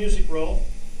a film music roll.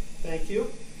 Thank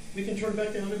you. We can turn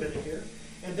back down in a minute here.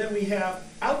 And then we have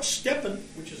Outsteppin',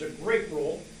 which is a great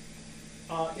roll.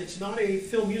 It's not a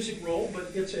film music roll,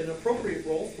 but it's an appropriate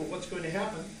roll for what's going to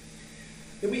happen.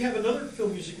 Then we have another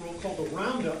film music roll called the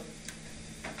Roundup.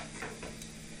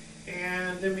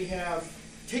 And then we have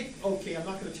okay, I'm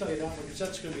not going to tell you that one because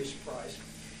that's going to be a surprise.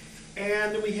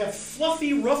 And then we have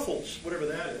Fluffy Ruffles, whatever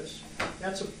that is.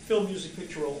 That's a film music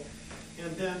picture roll.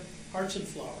 And then Hearts and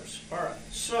Flowers. All right,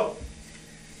 so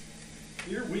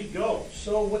here we go.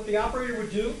 So what the operator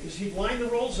would do is he'd line the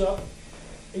rolls up,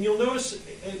 and you'll notice,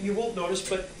 and you won't notice,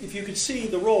 but if you could see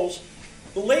the rolls,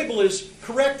 the label is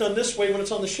correct on this way when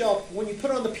it's on the shelf. When you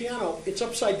put it on the piano, it's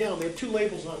upside down. There are two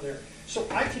labels on there. So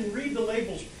I can read the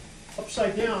labels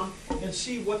upside down and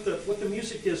see what the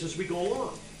music is as we go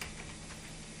along.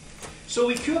 So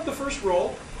we cue up the first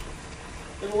roll,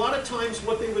 and a lot of times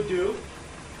what they would do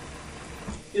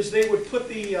is they would put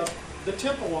the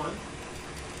tempo on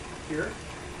here.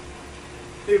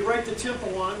 They'd write the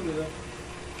tempo on with a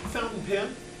fountain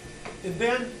pen, and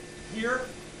then here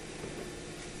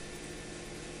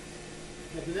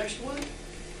we have the next one,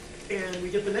 and we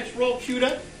get the next roll queued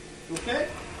up, okay?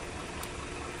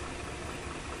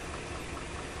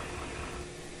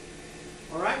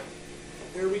 All right,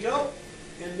 there we go.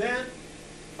 And then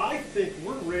I think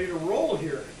we're ready to roll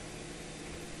here.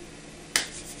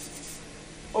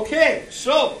 Okay,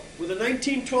 so with a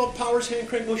 1912 Powers hand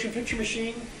crank motion picture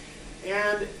machine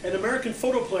and an American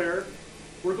Fotoplayer,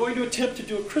 we're going to attempt to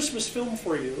do a Christmas film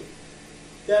for you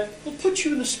that will put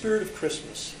you in the spirit of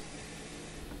Christmas,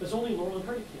 as only Laurel and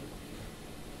Hardy can.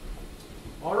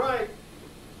 All right,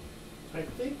 I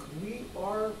think we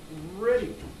are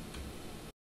ready.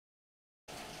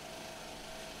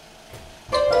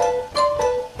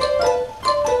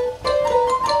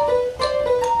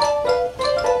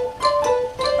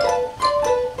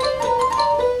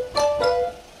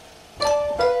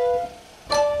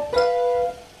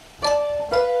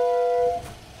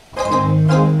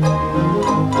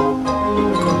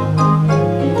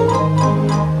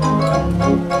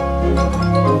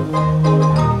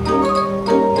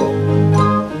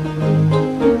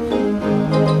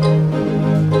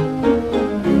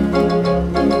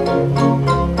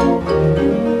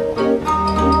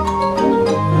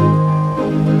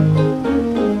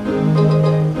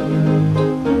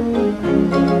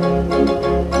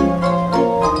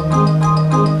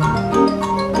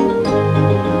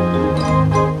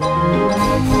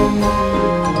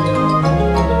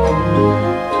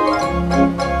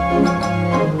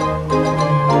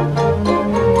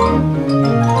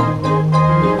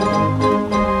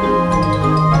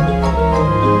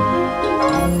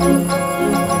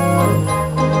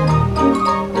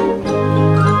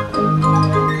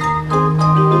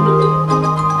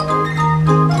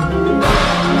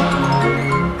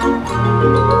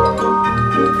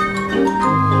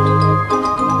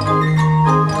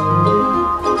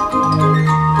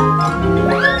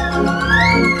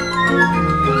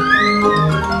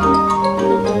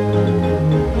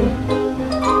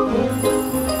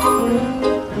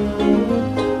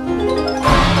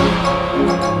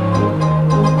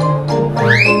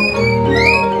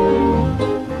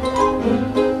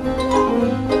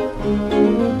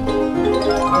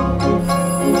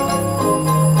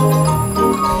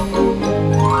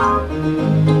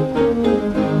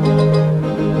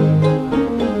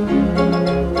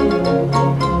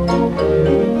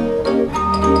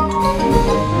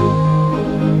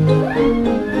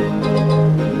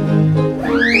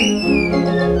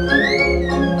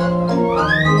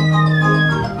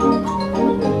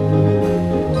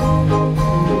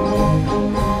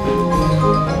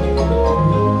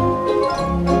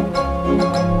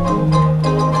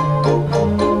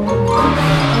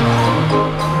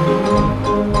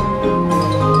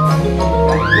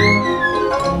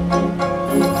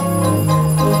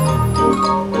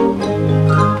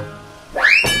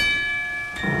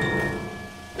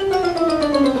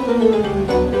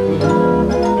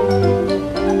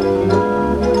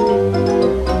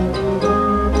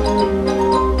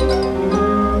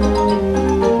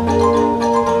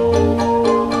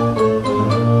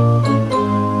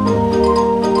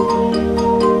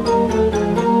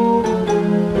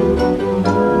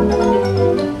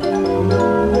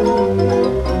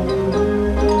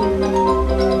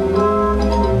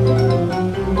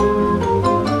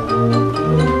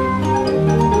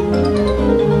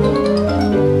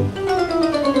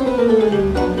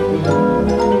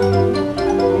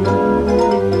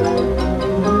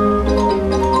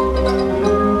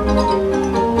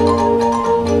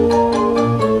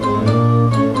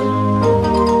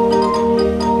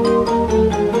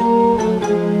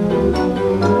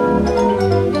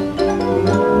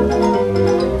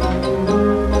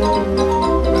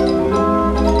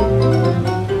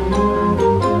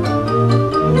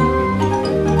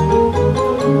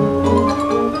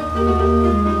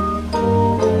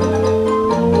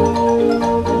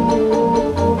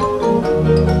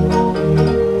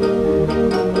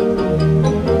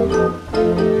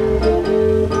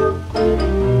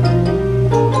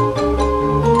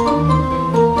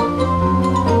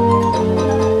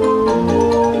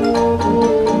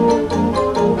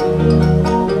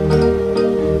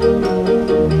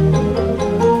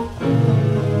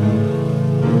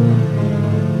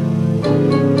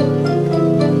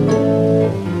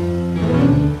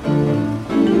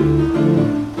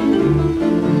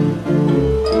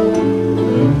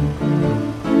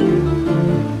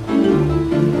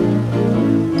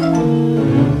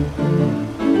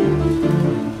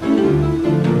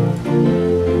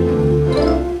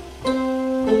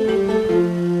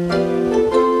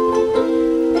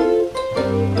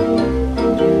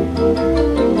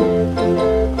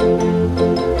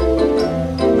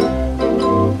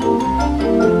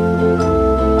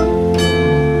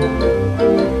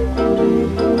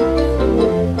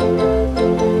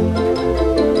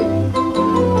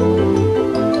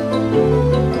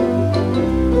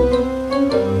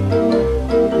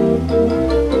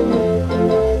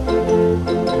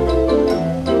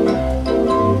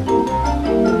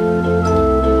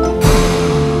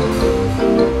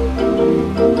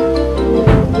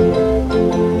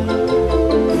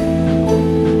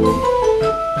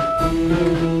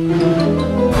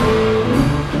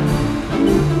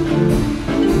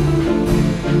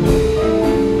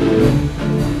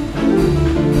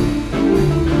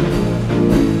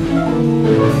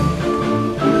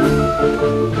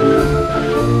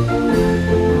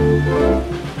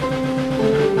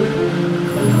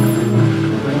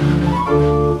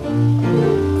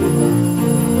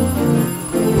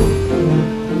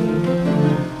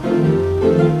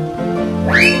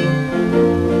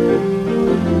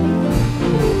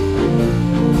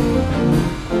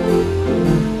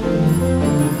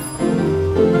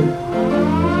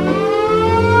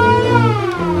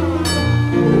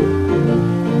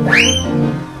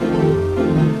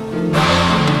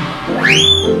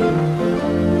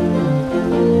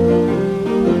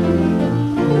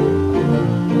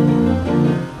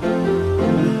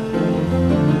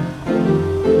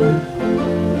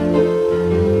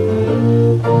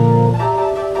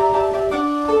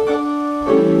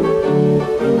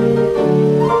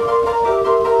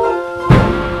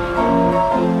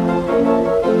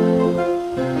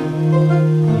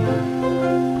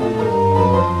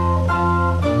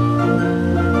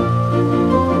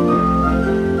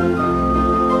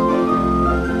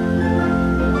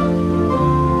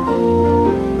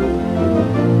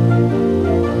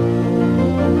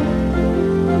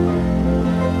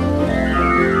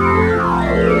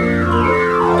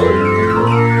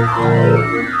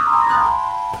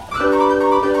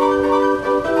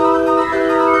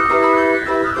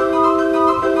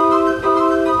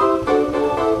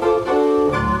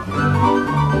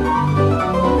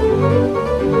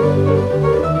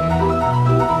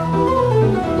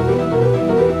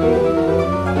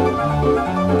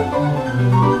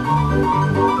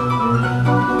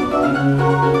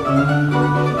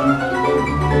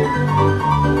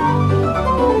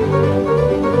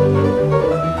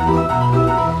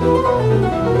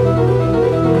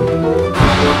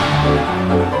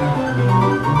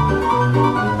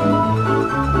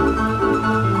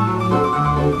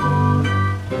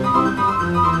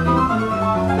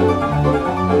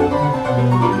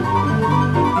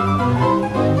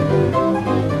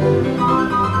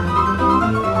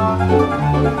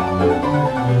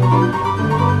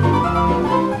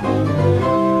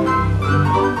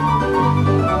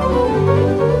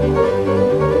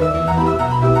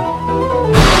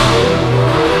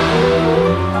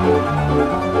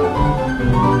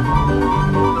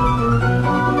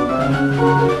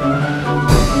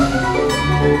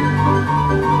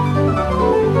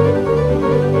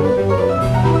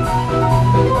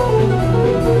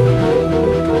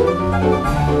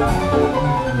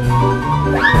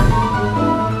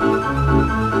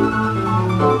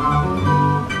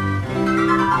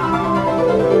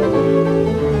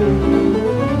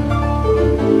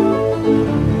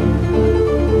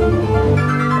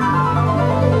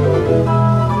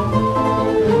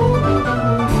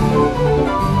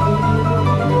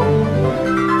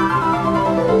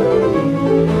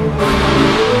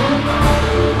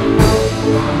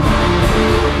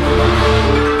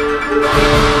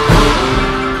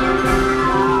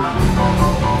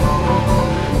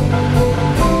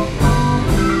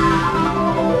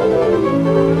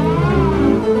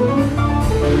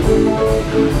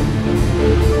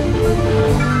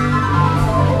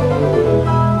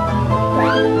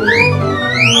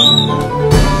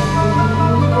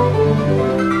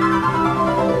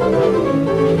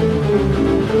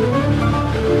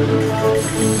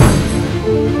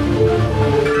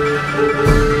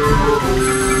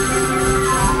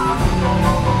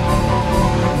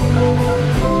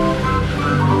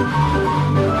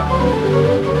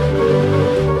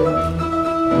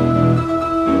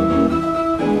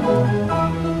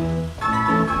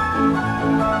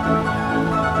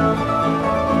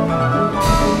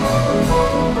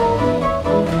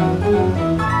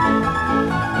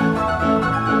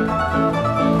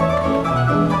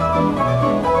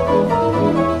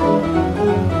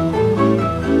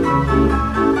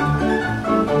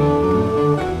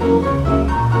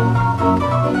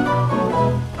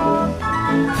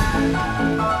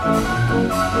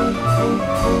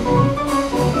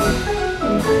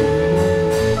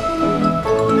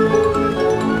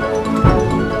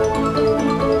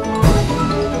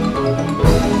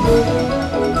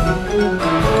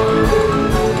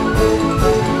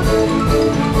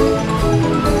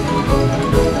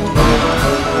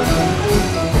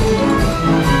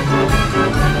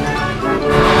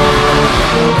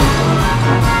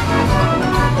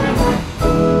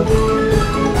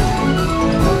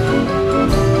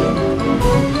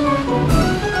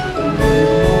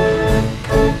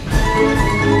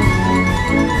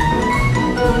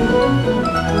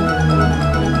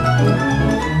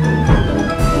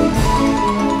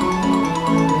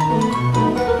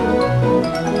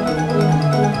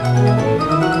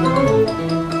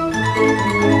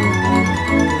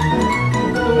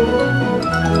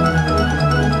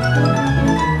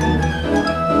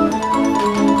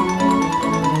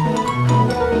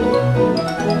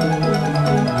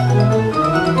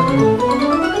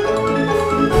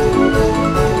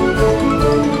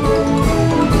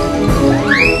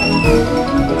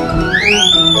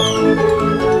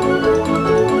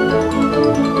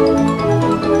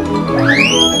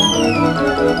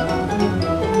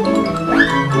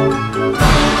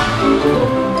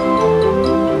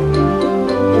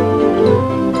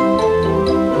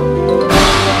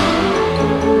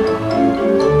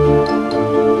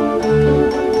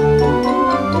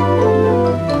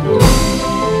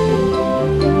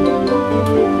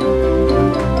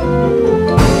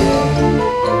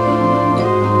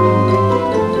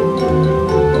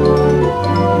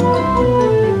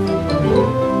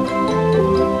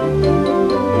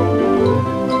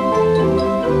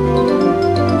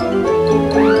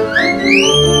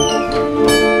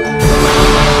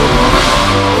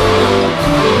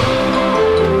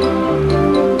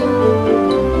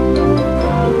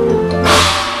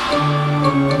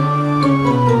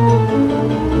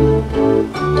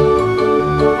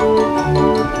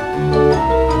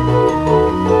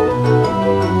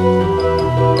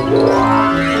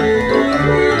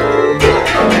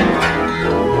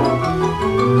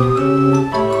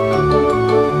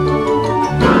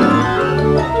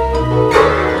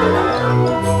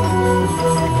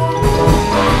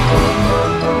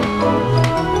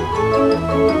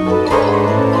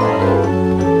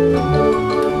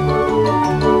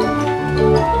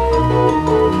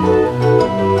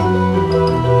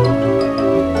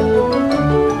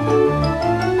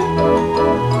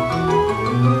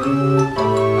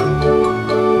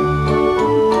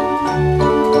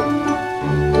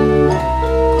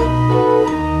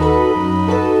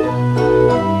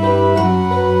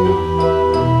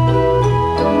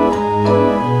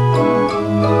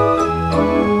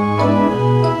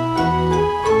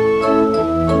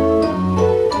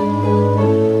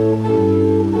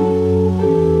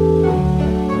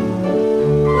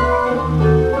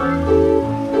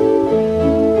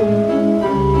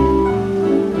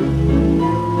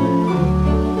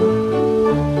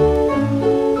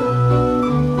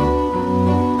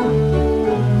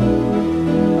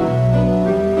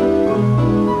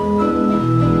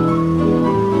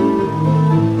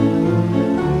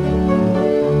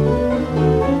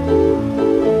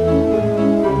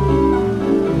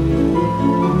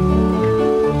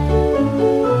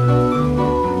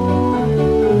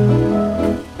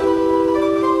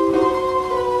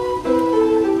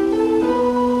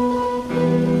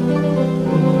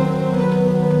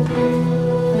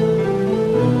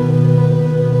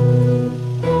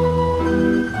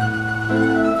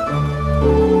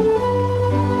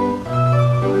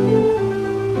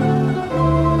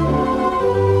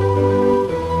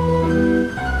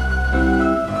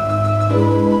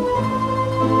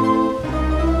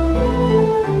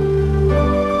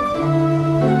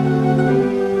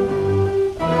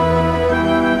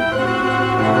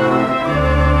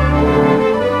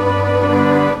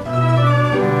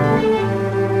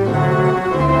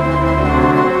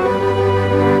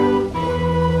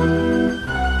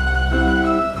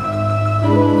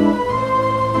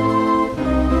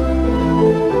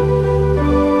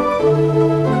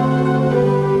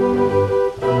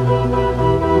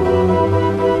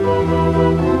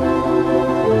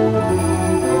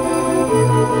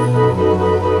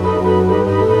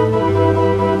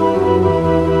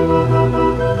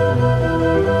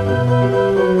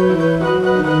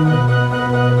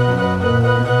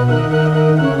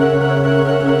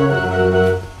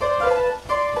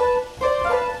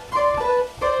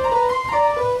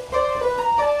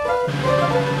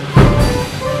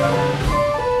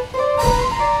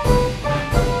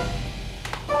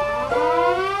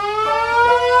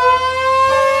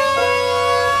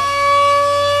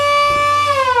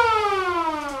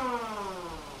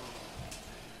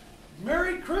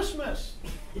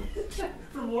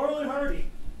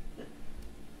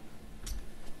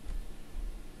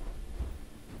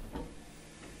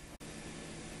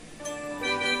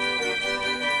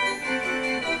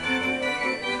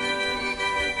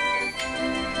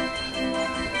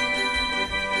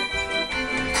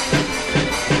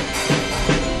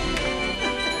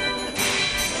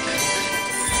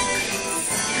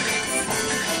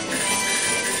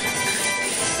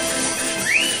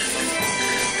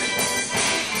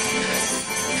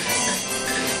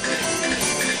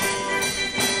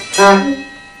 Bye.